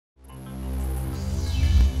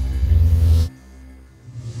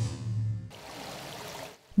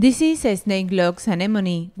This is a Snakelocks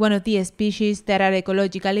anemone, one of the species that are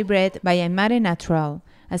ecologically bred by iMare Natural,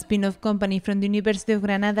 a spin-off company from the University of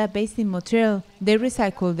Granada based in Motril. They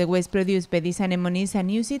recycle the waste produced by these anemones and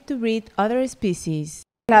use it to breed other species.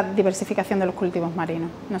 La diversificación de los cultivos marinos.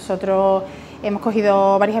 Nosotros hemos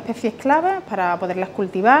cogido varias especies clave para poderlas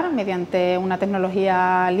cultivar mediante una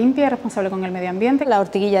tecnología limpia y responsable con el medio ambiente. La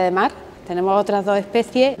ortiguilla de mar, tenemos otras dos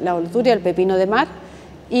especies, la orturia y el pepino de mar,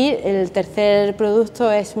 y el tercer producto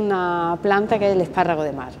es una planta que es el espárrago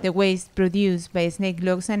de mar. The waste produced by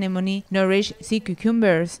Snakelocks anemone nourish sea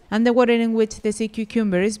cucumbers, and the water in which the sea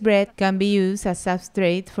cucumber is bred can be used as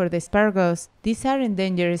substrate for the asparagus. These are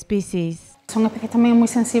endangered species. Son especies también muy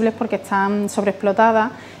sensibles porque están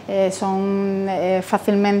sobreexplotadas, son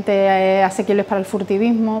fácilmente asequibles para el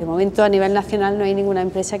furtivismo. De momento a nivel nacional no hay ninguna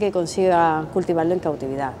empresa que consiga cultivarlo en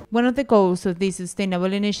cautividad. One of the goals of this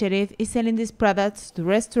sustainable initiative is selling these products to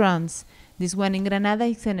restaurants. This one in Granada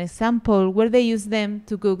is an example where they use them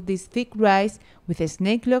to cook this thick rice with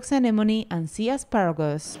Snakelocks anemone and sea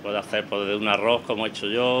asparagus. Puedo hacer de un arroz como he hecho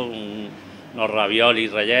yo, unos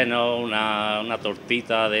raviolis rellenos, una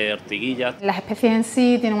tortita de ortiguillas. Las especies en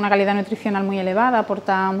sí tienen una calidad nutricional muy elevada,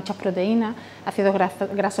 aportan muchas proteínas, ácidos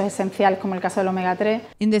grasos esenciales como el caso del omega 3.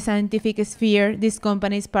 In the scientific sphere, this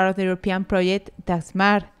company is part of the European project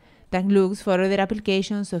iMare that looks for other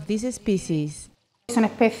applications of this species. Son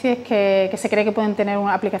especies que se cree que pueden tener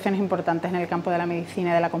aplicaciones importantes en el campo de la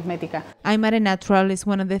medicina y de la cosmética. iMare Natural is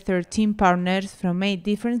one of the 13 partners from 8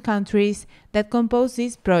 different countries that compose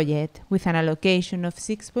this project, with an allocation of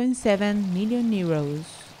 €6.7 million.